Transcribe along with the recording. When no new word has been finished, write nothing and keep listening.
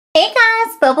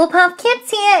Bubble Pop Kids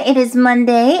here. It is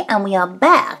Monday and we are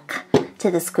back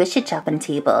to the Squishy chopping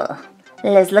table.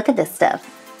 Let's look at this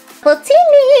stuff. Well,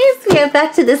 teenies, we are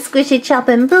back to the Squishy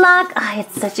chopping block.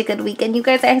 It's such a good weekend, you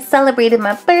guys. I celebrated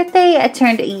my birthday. I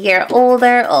turned a year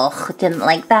older. Didn't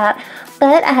like that.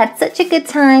 But I had such a good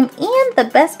time. And the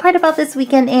best part about this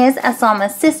weekend is I saw my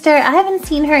sister. I haven't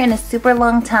seen her in a super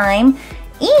long time.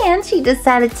 And she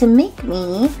decided to make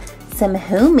me some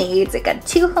homemades. I got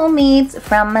 2 homemades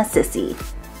from my sissy.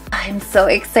 I'm so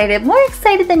excited, more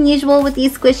excited than usual with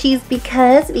these squishies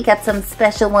because we got some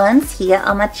special ones here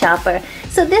on my chopper.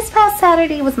 So this past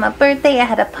Saturday was my birthday. I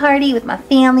had a party with my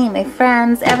family and my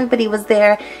friends. Everybody was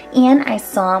there and I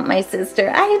saw my sister.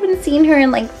 I haven't seen her in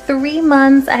like 3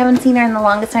 months. I haven't seen her in the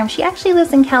longest time. She actually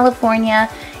lives in California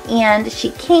and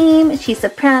she came, she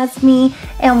surprised me,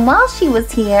 and while she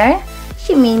was here,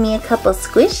 she made me a couple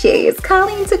squishies.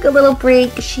 Colleen took a little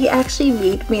break. She actually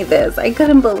made me this. I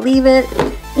couldn't believe it.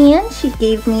 And she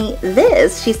gave me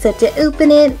this. She said to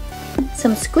open it.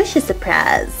 Some squishy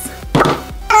surprise.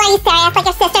 Oh, are you serious? Like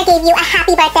your sister gave you a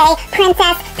happy birthday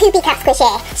Princess Poopy Cup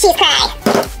squishy. She's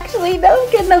crying. Actually, now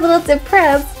I'm getting a little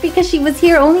depressed because she was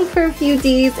here only for a few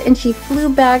days and she flew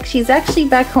back. She's actually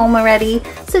back home already.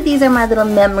 So these are my little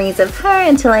memories of her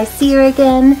until I see her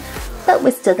again. But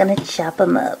we're still gonna chop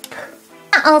them up.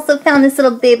 I also found this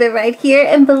little baby right here,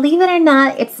 and believe it or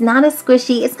not, it's not a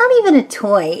squishy, it's not even a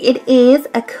toy. It is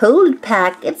a cold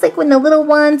pack. It's like when the little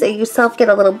ones or yourself get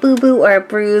a little boo-boo or a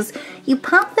bruise, you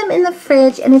pop them in the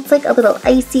fridge and it's like a little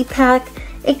icy pack,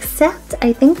 except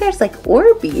I think there's like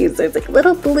Orbeez. There's like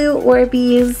little blue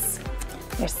Orbeez.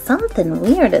 There's something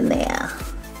weird in there.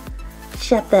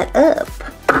 Shut that up.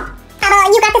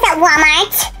 Oh, you got this at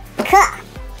Walmart? Cool.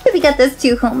 We got those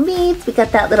 2 homemades, we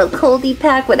got that little coldie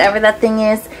pack, whatever that thing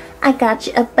is. I got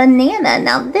you a banana.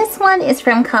 Now this one is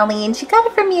from Colleen. She got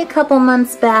it for me a couple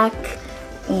months back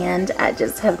and I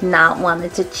just have not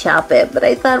wanted to chop it, but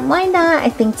I thought why not? I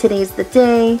think today's the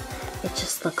day. It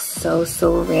just looks so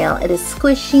real. It is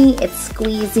squishy, it's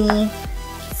squeezy,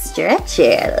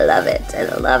 stretchy. I love it, I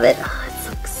love it.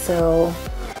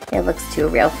 It looks too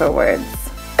real for words.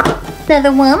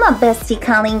 Another one my bestie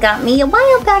Colleen got me a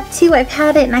while back too. I've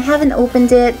had it and I haven't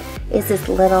opened it. Is this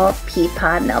little pea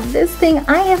pod. Now this thing,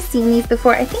 I have seen these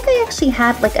before. I think I actually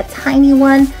had like a tiny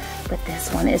one, but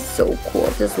this one is so cool.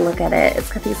 Just look at it.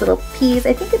 It's got these little peas.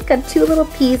 I think it's got 2 little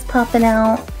peas popping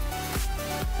out.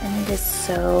 And it is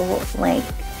so like,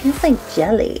 feels like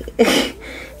jelly.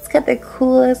 It's got the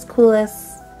coolest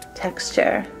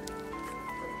texture.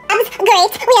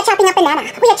 Great, we are chopping up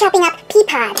banana. We are chopping up pea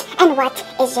pod. And what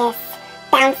is this?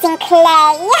 Bouncing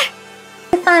clay.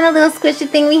 The final little squishy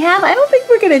thing we have, I don't think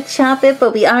we're going to chop it,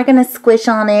 but we are going to squish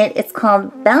on it. It's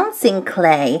called Bouncing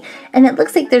Clay, and it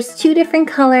looks like there's 2 different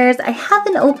colors. I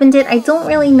haven't opened it. I don't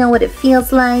really know what it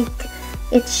feels like.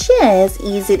 It says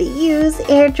easy to use,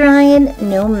 air drying,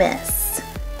 no mess.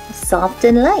 Soft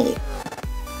and light.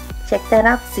 Check that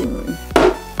out soon.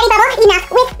 Hey Bubble,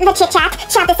 enough with the chit chat.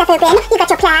 Chop this stuff open. You got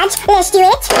your pledge. Let's do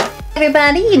it.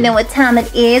 Everybody, you know what time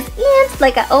it is, and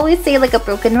like I always say, like a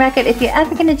broken record, if you're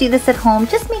ever going to do this at home,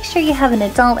 just make sure you have an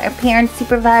adult or parent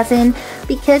supervising,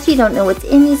 because you don't know what's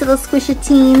in these little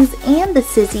squishy-teens, and the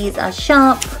sissies are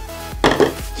sharp.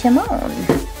 Come on,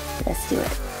 let's do it.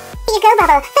 Here you go,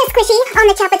 Bubble. First squishy on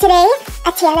the chopper today,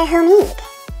 a Taylor homemade.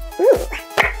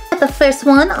 Ooh. The first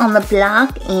one on the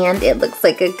block, and it looks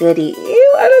like a goodie.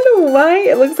 Ew, I don't know why,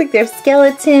 it looks like they're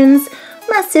skeletons.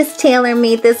 My sis Taylor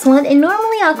made this one, and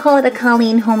normally I'll call it a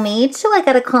Colleen homemade, so I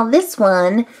gotta call this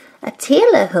one a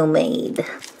Taylor homemade.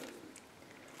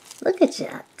 Look at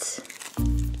that.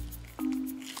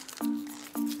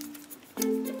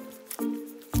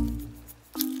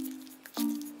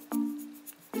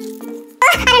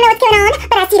 I don't know what's going on,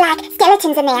 but I see like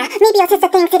skeletons in there. Maybe your sister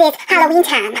thinks it is Halloween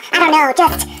time. I don't know,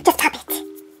 just pop it.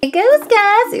 Here it goes,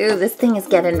 guys. Ooh, this thing is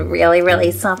getting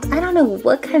really soft. I don't know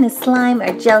what kind of slime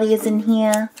or jelly is in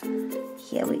here.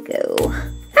 Here we go.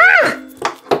 Ah!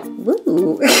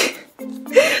 Woo!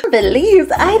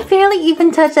 Believe I barely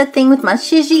even touched that thing with my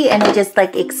shishi and it just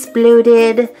like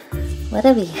exploded. What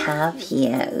do we have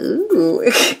here? Ooh.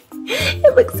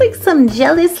 It looks like some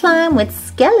jelly slime with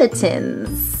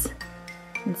skeletons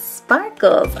and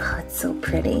sparkles. Oh, it's so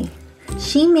pretty.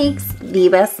 She makes the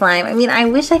best slime. I mean, I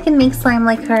wish I could make slime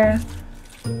like her.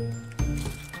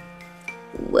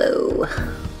 Whoa.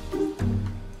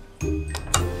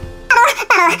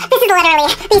 Oh, this is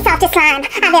literally the softest slime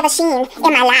I've ever seen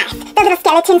in my life. The little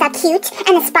skeletons are cute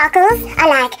and the sparkles are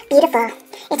like beautiful.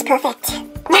 It's perfect.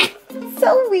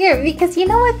 so weird because you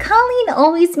know what? Colleen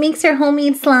always makes her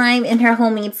homemade slime in her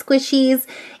homemade squishies,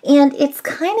 and it's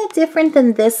kind of different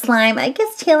than this slime. I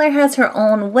guess Taylor has her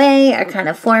own way or kind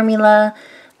of formula,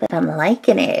 but I'm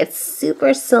liking it. It's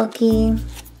super silky.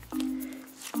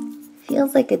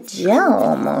 Feels like a gel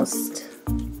almost.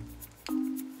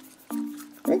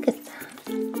 Look at that.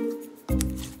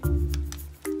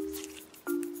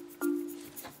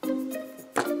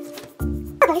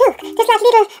 Oh, look, there's like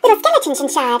little skeletons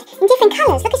inside in different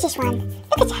colors. Look at this one.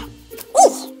 Look at that.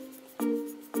 Eee!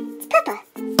 It's purple.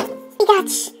 We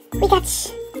got,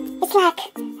 it's like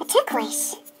a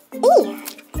turquoise. Ew.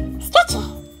 Stretchy.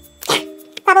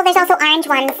 Bubble, there's also orange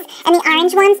ones, and the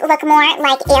orange ones look more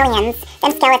like aliens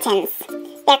than skeletons.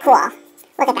 They're cool.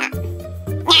 Look at that.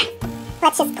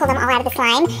 Let's just pull them all out of the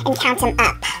slime and count them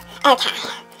up. Okay,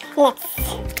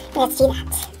 let's do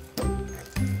that.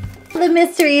 The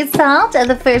mystery salt of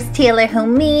the first Taylor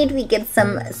homemade. We get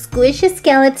some squishy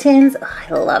skeletons. Oh,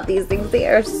 I love these things. They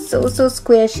are so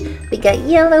squish. We got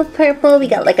yellow, purple. We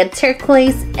got like a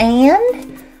turquoise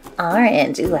and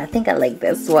orange. Ooh, I think I like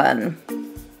this one.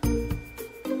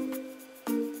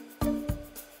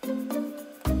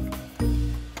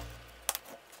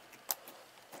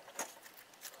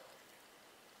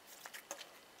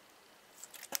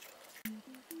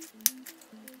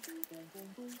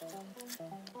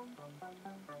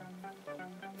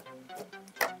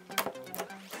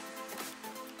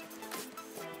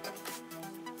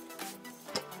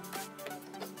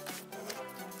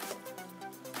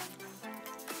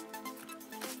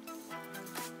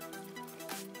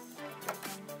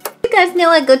 You guys know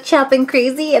I go chopping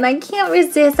crazy and I can't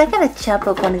resist. I gotta chop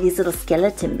up one of these little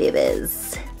skeleton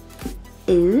babies.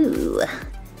 Ooh.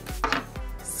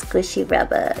 Squishy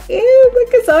rubber. Ew,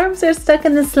 look, his arms are stuck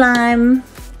in the slime.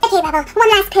 Okay, Bubble, one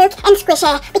last poke and squish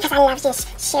it because I love this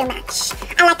so much.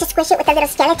 I like to squish it with the little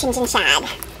skeletons inside.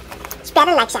 It's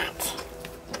better like that.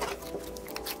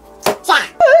 Yeah.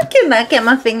 I cannot get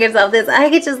my fingers off this. I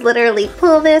could just literally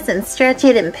pull this and stretch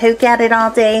it and poke at it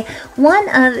all day. One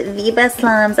of the best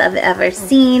slimes I've ever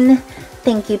seen.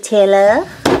 Thank you, Taylor.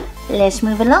 Let's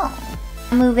move along.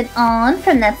 Moving on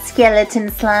from that skeleton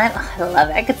slime. Oh, I love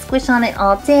it. I could squish on it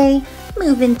all day.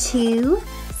 Moving to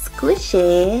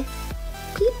squishy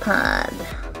pea pod.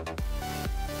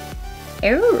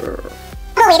 Ooh.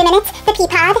 Oh, wait a minute. The pea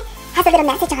pod has a little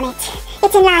message on it.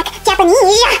 It's in like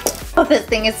Japanese. Oh, this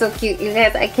thing is so cute, you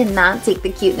guys. I cannot take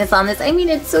the cuteness on this. I mean,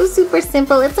 it's so super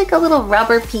simple. It's like a little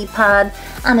rubber pea pod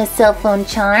on a cell phone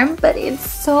charm, but it's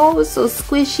so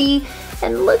squishy.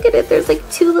 And look at it. There's like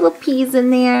 2 little peas in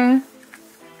there.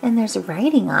 And there's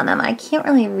writing on them. I can't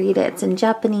really read it. It's in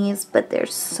Japanese, but they're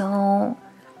so...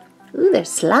 Ooh, they're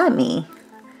slimy.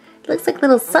 It looks like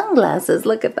little sunglasses.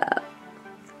 Look at that.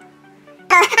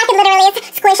 I could literally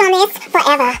squish on this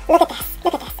forever. Look at this.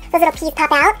 Look at this. Those little peas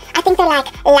pop out. I think they're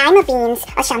like lima beans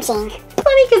or something.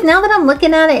 Funny, because now that I'm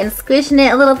looking at it and squishing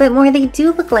it a little bit more, they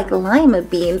do look like lima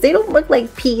beans. They don't look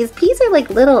like peas. Peas are like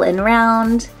little and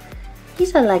round.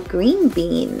 These are like green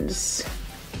beans.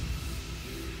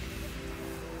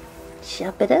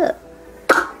 Chop it up.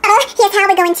 Here's how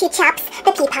we're going to chop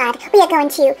the pea pod. We are going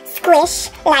to squish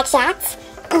like that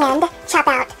and chop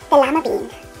out the lima bean.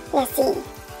 Let's see.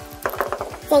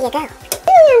 There you go.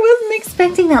 I wasn't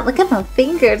expecting that. Look at my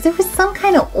fingers. There was some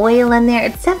kind of oil in there.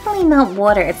 It's definitely not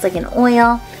water. It's like an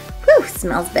oil. Whew,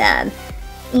 smells bad.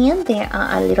 And there are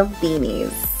our little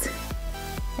beanies.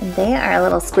 And they are a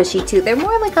little squishy too. They're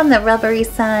more like on the rubbery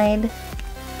side.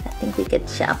 I think we could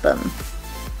chop them.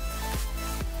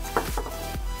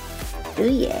 Ooh,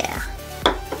 yeah.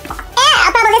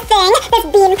 Bubble, this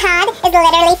bean pod is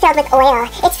literally filled with oil.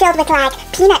 It's filled with like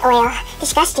peanut oil.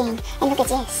 Disgusting. And look at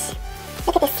this.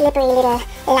 Look at this slippery little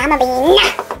llama bean.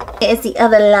 It's the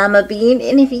other llama bean.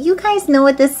 And if you guys know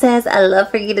what this says, I'd love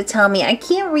for you to tell me. I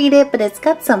can't read it, but it's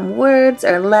got some words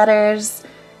or letters.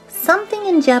 Something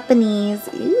in Japanese.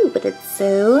 Ooh, but it's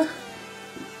so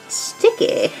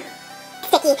sticky.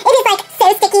 Sticky. It is like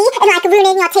so sticky and like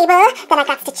ruining your table that I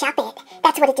got to chop it.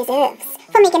 That's what it deserves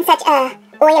for making such a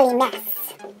oily mess.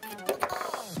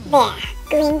 There.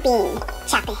 Green bean.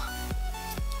 Chop it.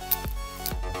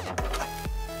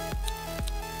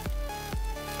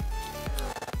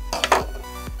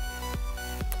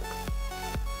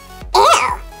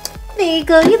 There you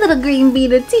go, you little green bean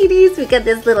teenies. We got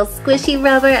this little squishy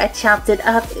rubber. I chopped it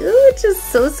up. Ooh, it's just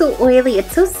so oily.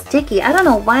 It's so sticky. I don't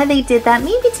know why they did that.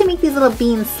 Maybe to make these little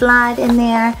beans slide in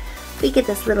there. We get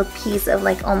this little piece of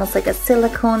like almost like a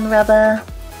silicone rubber.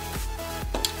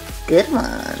 Good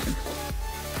one.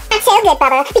 Not so good,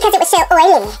 Bubba, because it was so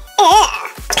oily.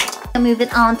 Ugh. Moving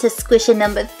on to Squishy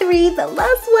number 3, the last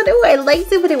one. Oh, I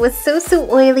liked it, but it was so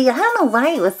oily. I don't know why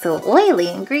it was so oily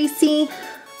and greasy.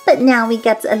 But now we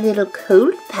got a little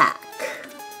cold pack.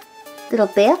 Little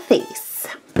bear face.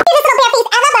 Cutest little bear face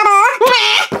ever,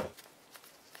 Bubble!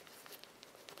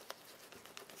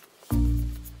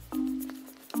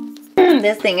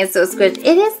 This thing is so squishy.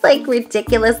 It is like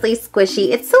ridiculously squishy.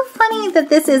 It's so funny that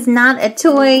this is not a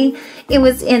toy. It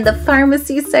was in the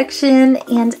pharmacy section,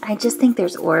 and I just think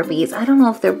there's Orbeez. I don't know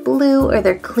if they're blue or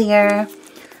they're clear,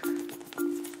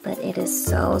 but it is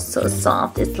so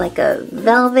soft. It's like a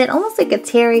velvet, almost like a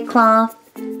terry cloth,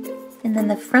 and then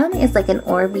the front is like an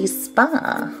Orbeez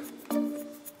spa. Bubble,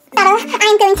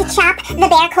 I'm going to chop the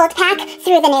bear cold pack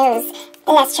through the nose.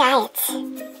 Let's try it.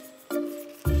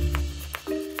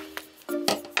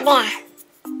 There.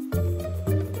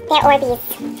 They're Orbeez.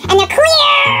 And they're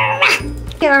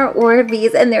clear! They are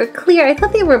Orbeez and they're clear. I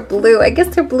thought they were blue. I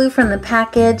guess they're blue from the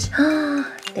package.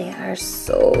 They are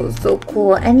so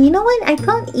cool. And you know what? I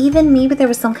thought even maybe there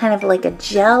was some kind of like a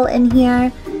gel in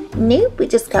here. Nope, we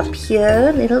just got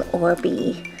pure little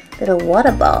Orbeez. Little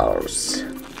water balls.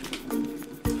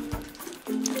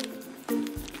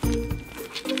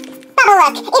 Bubble,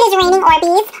 look. It is raining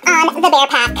Orbeez on the bear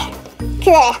pack.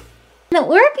 Cool. The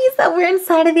Orbeez that were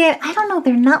inside of there, I don't know,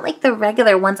 they're not like the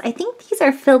regular ones. I think these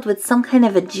are filled with some kind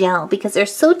of a gel because they're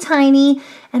so tiny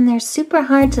and they're super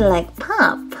hard to like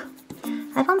pop.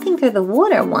 I don't think they're the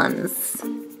water ones.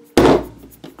 Oh,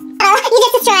 you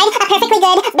just destroyed a perfectly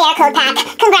good bear coat pack.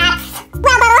 Congrats.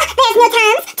 Well, Bubble, there's no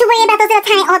time to worry about those little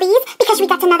tiny Orbeez because we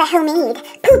got another homemade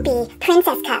poopy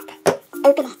princess cup.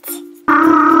 Open it.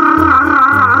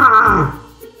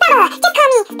 Bubble, just call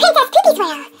me Princess Poopy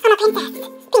Swirl. I'm a princess.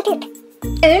 Poop poop.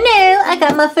 Oh no, I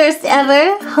got my first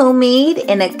ever homemade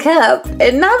in a cup.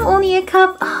 And not only a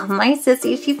cup, oh, my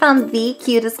sissy, she found the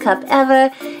cutest cup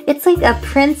ever. It's like a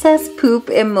princess poop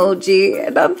emoji.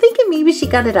 And I'm thinking maybe she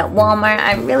got it at Walmart.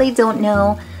 I really don't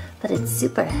know, but it's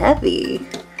super heavy.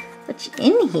 What's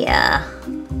in here? I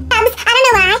don't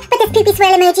know why, but this poopy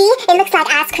swirl emoji, it looks like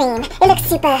ice cream. It looks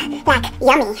super, like,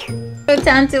 yummy. No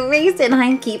time to waste and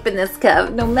I'm keeping this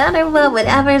cup. No matter what,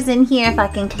 whatever's in here, if I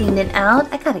can clean it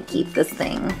out, I gotta keep this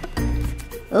thing.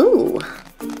 Ooh.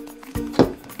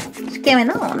 What's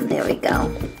going on? There we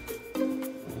go.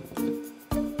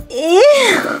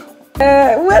 Ew.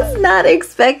 I was not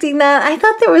expecting that. I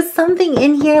thought there was something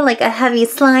in here like a heavy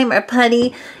slime or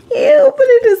putty. Ew, but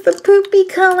it is the poopy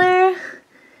color.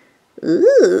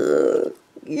 Ooh.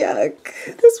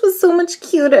 Yuck. This was so much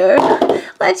cuter.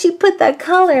 Why'd you put that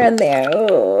color in there?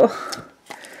 Oh.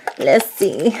 Let's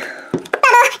see.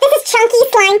 Bubble, this is chunky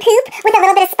slime poop with a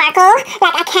little bit of sparkle.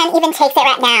 Like, I can't even taste it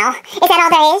right now. Is that all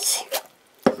there is?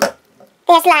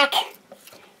 There's like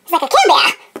a Care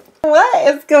Bear.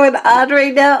 What is going on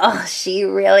right now? Oh, she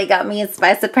really got me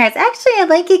by surprise. Actually, I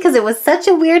like it because it was such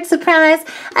a weird surprise.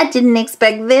 I didn't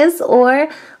expect this. Or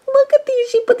look at these.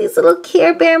 She put these little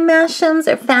Care Bear mashems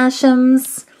or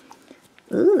fashems.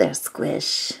 Ooh, they're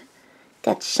squish.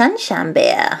 Got Sunshine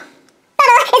Bear.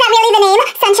 Bubble, is that really the name?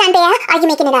 Sunshine Bear? Are you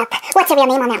making it up? What's the real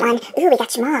name on that one? Ooh, we got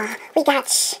Jamal. We got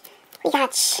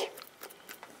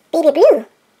Baby Blue.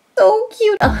 So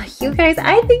cute. Oh, you guys,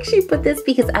 I think she put this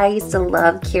because I used to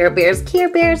love Care Bears. Care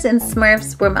Bears and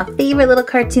Smurfs were my favorite little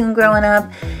cartoon growing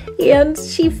up. And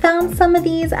she found some of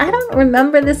these. I don't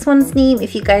remember this one's name.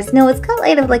 If you guys know, it's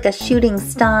kind of like a shooting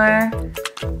star.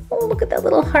 Oh, look at that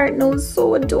little heart nose.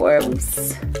 So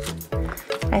adorbs.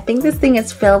 I think this thing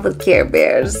is filled with Care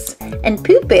Bears. And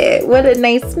Poopy. What a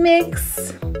nice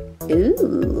mix.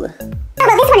 Ooh.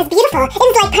 Oh, this one is beautiful. It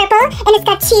is like purple, and it's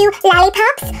got 2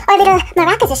 lollipops or little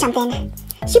maracas or something.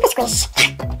 Super squish.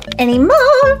 Any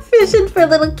more? Fishing for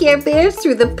little Care Bears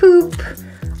through the poop.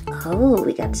 Oh,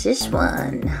 we got this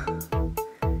one.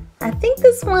 I think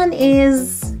this one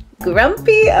is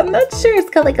Grumpy. I'm not sure.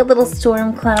 It's got like a little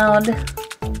storm cloud.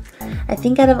 I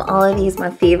think out of all of these,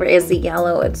 my favorite is the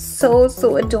yellow. It's so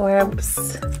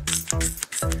adorbs.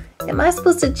 Am I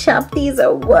supposed to chop these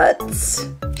or what?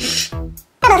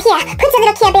 Bubble, here, put the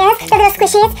little Care Bears, the little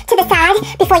squishes, to the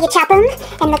side before you chop them.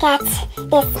 And look at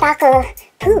this sparkle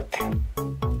poop.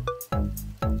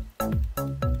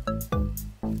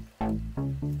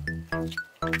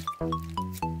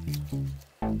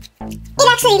 It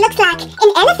actually looks like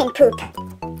an elephant poop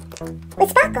with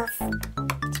sparkles.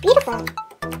 It's beautiful.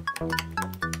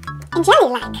 And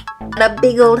jelly-like. A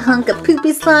big old hunk of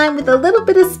poopy slime with a little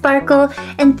bit of sparkle.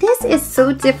 And this is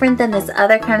so different than this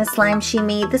other kind of slime she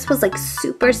made. This was like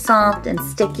super soft and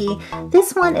sticky.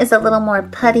 This one is a little more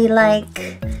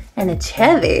putty-like. And it's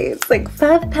heavy. It's like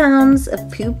 5 pounds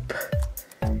of poop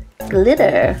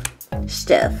glitter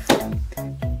stuff.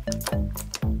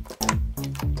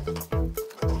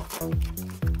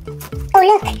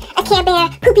 Look, a Care Bear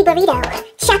poopy burrito.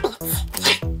 Shop it.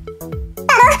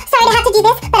 Bubble, sorry to have to do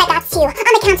this, but I got to. On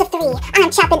the count of 3, I'm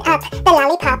chopping up the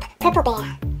lollipop purple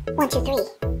bear. 1, 2, 3.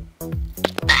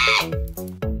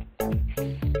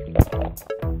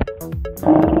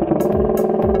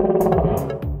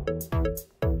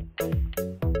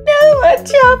 I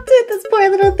chopped it. This poor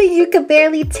little thing, you could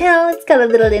barely tell. It's got a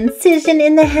little incision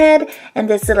in the head, and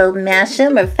this little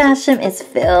Fashem or Fashem is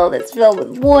filled. It's filled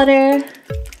with water.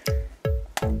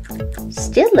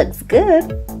 Still looks good.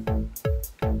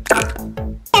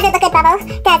 Does it look good, Bubble?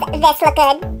 Does this look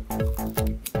good?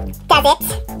 Does it?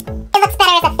 It looks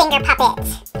better as a finger puppet.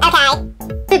 Okay.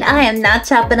 And I am not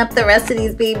chopping up the rest of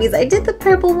these babies. I did the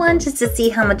purple one just to see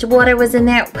how much water was in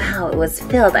there. Wow, it was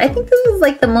filled. I think this is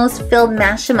like the most filled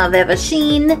Fashem I've ever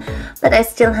seen. But I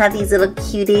still have these little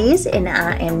cuties, and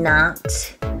I am not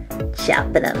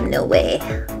chopping them. No way.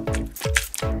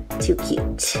 Too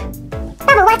cute.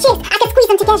 Bubble, watch this. I can squeeze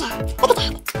them together. Look at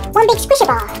that. One big squishy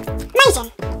ball.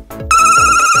 Amazing.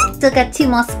 Still got 2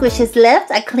 more squishes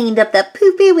left. I cleaned up that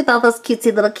poopy with all those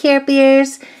cutesy little Care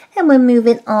Bears. And we're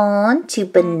moving on to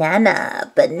banana.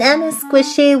 Banana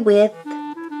squishy with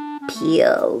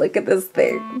peel. Look at this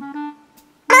thing.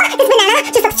 Oh, this banana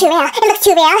just looks too real. It looks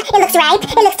too real. It looks ripe.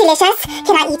 It looks delicious.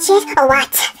 Can I eat it or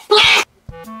what?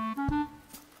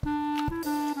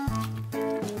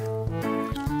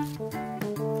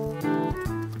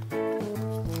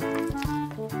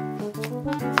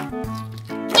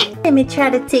 Let me try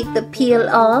to take the peel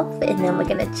off, and then we're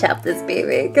gonna chop this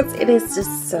baby because it is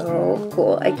just so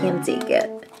cool. I can't take it.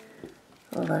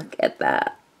 Look at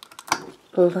that.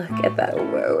 Look at that.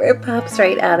 Whoa, it pops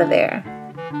right out of there.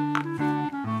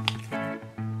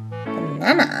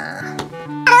 Banana.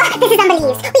 Oh, this is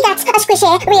unbelievable. We got a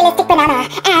squishy, realistic banana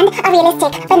and a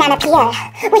realistic banana peel.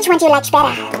 Which one do you like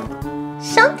better?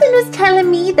 Something was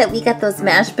telling me that we got those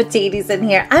mashed potatoes in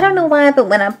here. I don't know why, but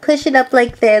when I push it up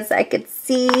like this, I could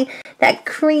see that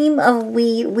cream of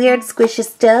wheat, weird squishy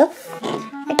stuff.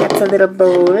 I got a little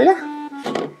bowl.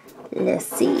 Let's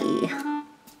see.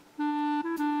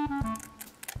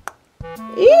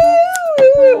 Ew,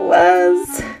 it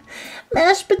was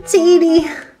mashed potato,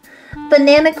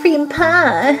 banana cream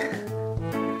pie.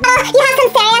 Oh, you have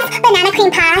some serious banana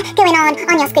cream pie going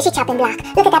on your squishy chopping block.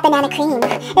 Look at that banana cream.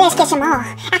 Let's get some more.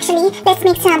 Actually, let's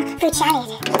make some fruit salad.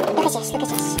 Look at this, look at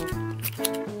this.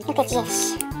 Look at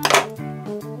this.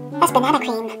 That's banana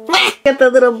cream. Get the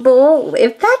little bowl.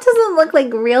 If that doesn't look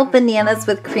like real bananas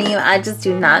with cream, I just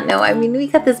do not know. I mean, we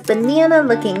got this banana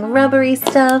looking rubbery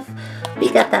stuff. We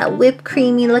got that whipped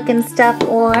creamy looking stuff,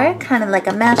 or kind of like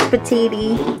a mashed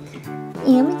potato.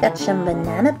 And we got some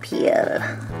banana peel.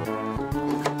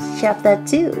 Chop that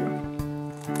too.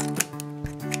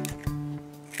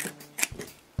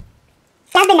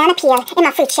 That banana peel in my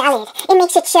fruit salad. It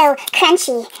makes it so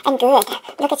crunchy and good.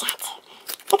 Look at that.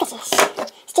 Look at this.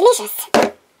 It's delicious.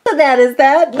 So that is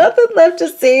that. Nothing left to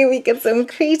say. We got some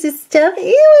crazy stuff. Ew,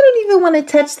 I don't even want to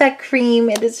touch that cream.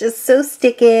 It is just so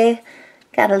sticky.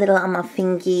 Got a little on my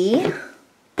fingy.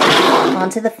 On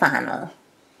to the final.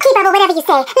 Okay, Bubble, whatever you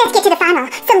say. Let's get to the final.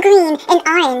 Some green and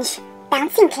orange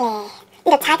bouncing clay.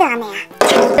 Little tiger on there.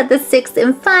 Got the 6th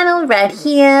and final right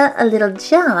here. A little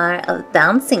jar of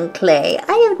bouncing clay.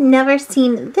 I have never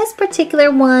seen this particular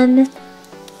one.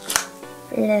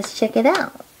 Let's check it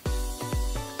out.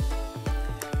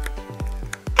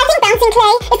 I think bouncing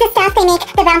clay is the stuff they make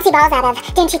the bouncy balls out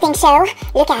of. Don't you think so?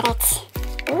 Look at it.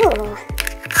 Ooh.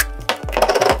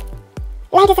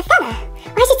 Light as a feather.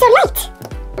 Why is it so light?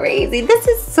 Crazy. This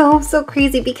is so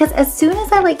crazy because as soon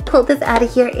as I like pull this out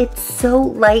of here, it's so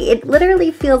light. It literally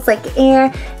feels like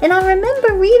air. And I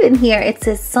remember reading here, it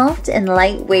says soft and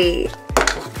lightweight.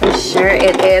 For sure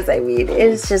it is. I mean,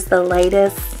 it's just the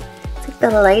lightest, it's like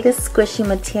the lightest squishy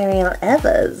material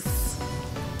ever.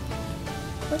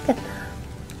 Look at that.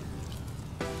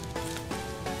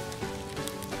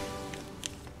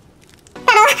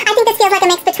 I think this feels like a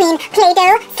mix between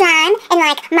Play-Doh, slime, and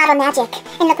like model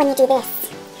magic. And look when you do this.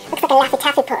 Looks like a Laffy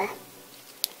Taffy pull.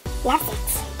 Loves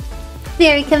it.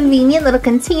 Very convenient little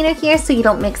container here so you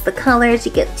don't mix the colors.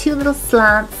 You get 2 little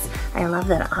slots. I love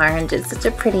that orange. It's such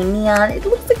a pretty neon. It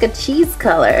looks like a cheese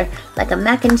color, like a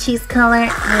mac and cheese color.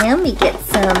 And we get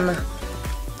some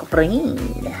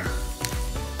green.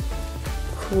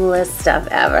 Coolest stuff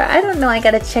ever. I don't know. I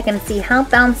gotta check and see how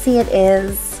bouncy it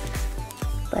is.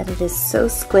 But it is so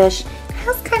squish. It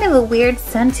has kind of a weird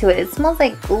scent to it. It smells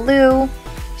like glue. It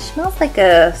smells like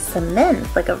a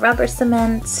cement, like a rubber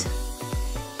cement.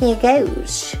 Here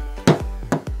goes.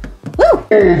 Woo! Oh,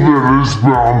 that is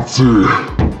bouncy.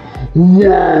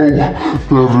 Wow,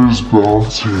 that is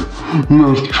bouncy.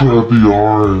 Let's try the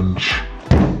orange.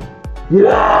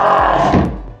 Wow!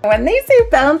 When they say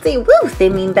bouncy, woo, they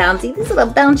mean bouncy. These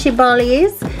little bouncy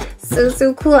ballies.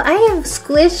 So cool. I have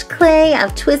squished clay.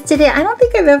 I've twisted it. I don't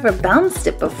think I've ever bounced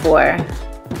it before.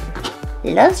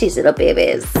 Love these little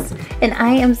babies. And I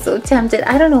am so tempted.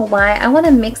 I don't know why. I want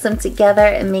to mix them together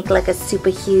and make like a super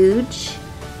huge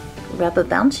rubber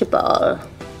bouncy ball.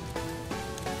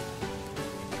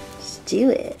 Let's do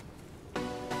it.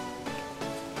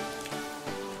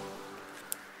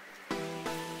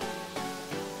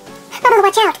 Bubble,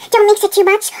 watch out. Don't mix it too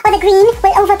much or the green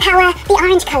will overpower the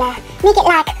orange color. Make it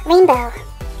like rainbow.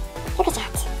 Look at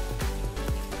that.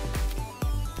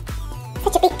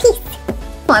 Such a big piece.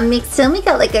 One mixed in, we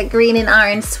got like a green and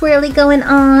orange swirly going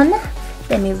on.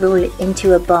 Let me roll it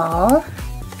into a ball.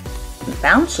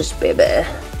 Bounces, baby.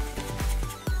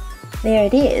 There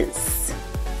it is.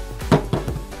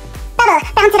 Bubble,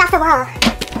 bounce it off the wall.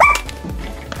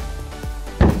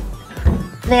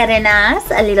 Very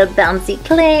nice, a little bouncy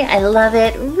clay. I love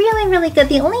it. Really, really good.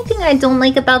 The only thing I don't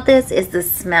like about this is the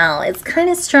smell. It's kind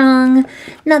of strong.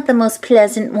 Not the most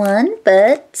pleasant one,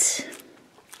 but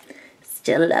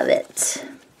still love it.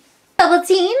 Bubble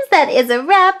teams, that is a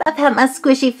wrap. I've had my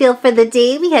squishy feel for the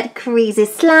day. We had crazy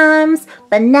slimes,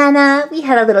 banana, we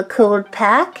had a little cold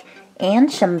pack, and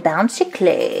some bouncy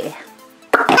clay.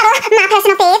 My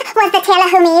personal fave was the Taylor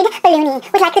homemade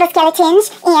balloony with like little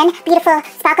skeletons and beautiful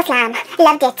sparkle slime.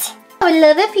 Loved it. I would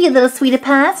love it for you little sweetie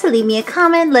pies to leave me a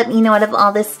comment. Let me know out of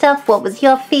all this stuff, what was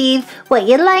your fave, what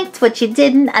you liked, what you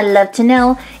didn't. I'd love to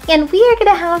know. And we are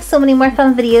going to have so many more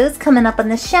fun videos coming up on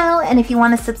the show. And if you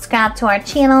want to subscribe to our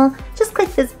channel, just click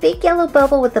this big yellow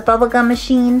bubble with the bubblegum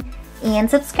machine and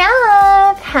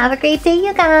subscribe. Have a great day,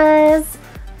 you guys.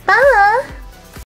 Bye.